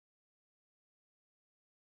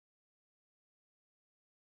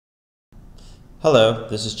Hello,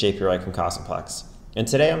 this is JP Wright from Cosmplex, and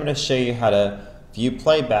today I'm going to show you how to view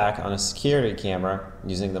playback on a security camera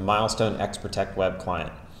using the Milestone XProtect web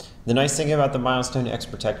client. The nice thing about the Milestone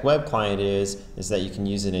XProtect web client is that you can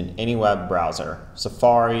use it in any web browser,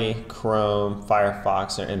 Safari, Chrome,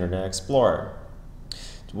 Firefox, or Internet Explorer.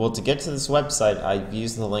 Well, to get to this website, I've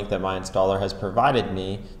used the link that my installer has provided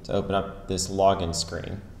me to open up this login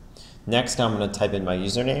screen. Next, I'm going to type in my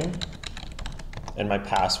username and my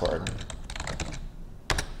password.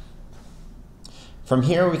 From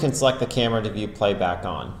here, we can select the camera to view playback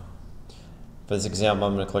on. For this example,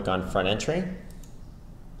 I'm going to click on Front Entry.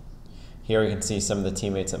 Here we can see some of the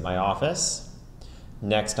teammates at my office.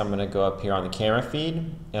 Next, I'm going to go up here on the camera feed,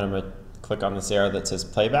 and I'm going to click on this arrow that says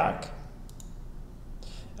Playback.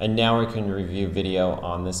 And now we can review video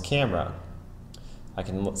on this camera. I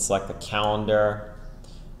can select the calendar,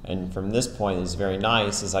 and from this point, it's very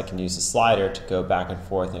nice as I can use the slider to go back and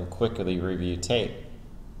forth and quickly review tape.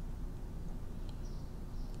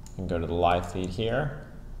 I can go to the live feed here.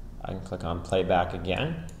 I can click on Playback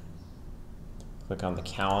again. Click on the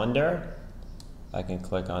calendar. I can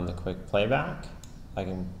click on the quick playback. I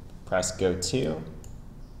can press Go To.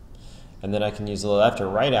 And then I can use the left or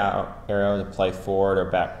right arrow to play forward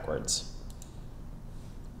or backwards.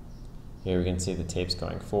 Here we can see the tapes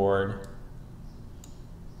going forward.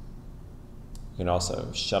 You can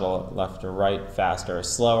also shuttle it left or right, faster or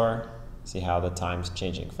slower. See how the time's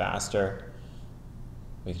changing faster.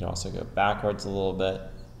 We can also go backwards a little bit,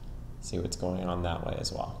 see what's going on that way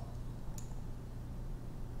as well.